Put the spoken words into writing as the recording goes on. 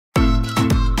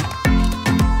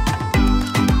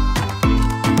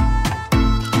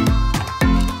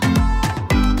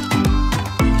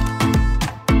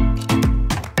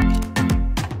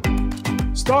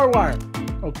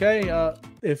Starwire. Okay,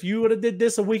 if you would have did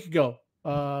this a week ago,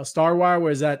 Starwire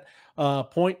was at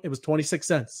point, it was 26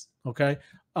 cents. Okay,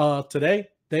 today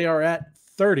they are at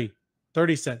 30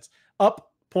 cents,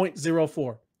 up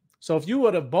 0.04. So if you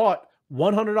would have bought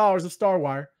 $100 of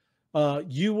Starwire,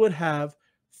 you would have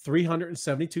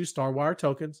 372 Starwire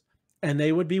tokens, and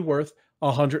they would be worth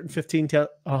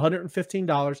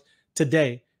 $115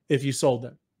 today if you sold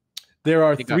them. There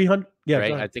are 300. Yeah,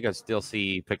 right. I think I still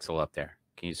see Pixel up there.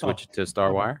 Can you switch it to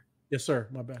Starwire? Yes, sir.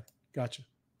 My bad. Gotcha.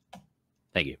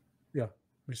 Thank you. Yeah,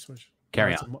 let me switch.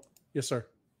 Carry on. Yes, sir.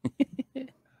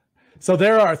 So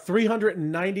there are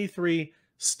 393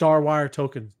 Starwire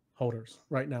token holders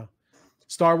right now.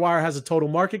 Starwire has a total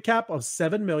market cap of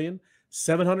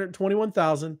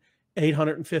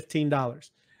 $7,721,815.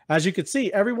 As you can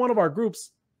see, every one of our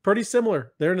groups pretty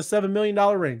similar. They're in the $7 million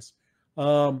range.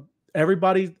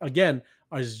 Everybody, again,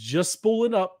 is just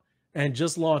spooling up and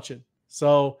just launching.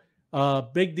 So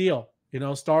big deal. You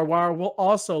know, Starwire will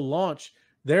also launch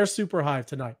their super hive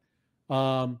tonight.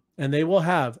 And they will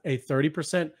have a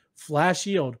 30% flash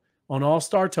yield on all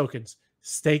star tokens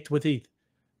staked with ETH.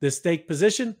 This stake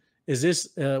position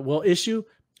is will issue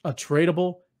a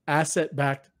tradable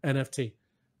asset-backed NFT.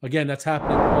 Again, that's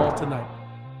happening all tonight.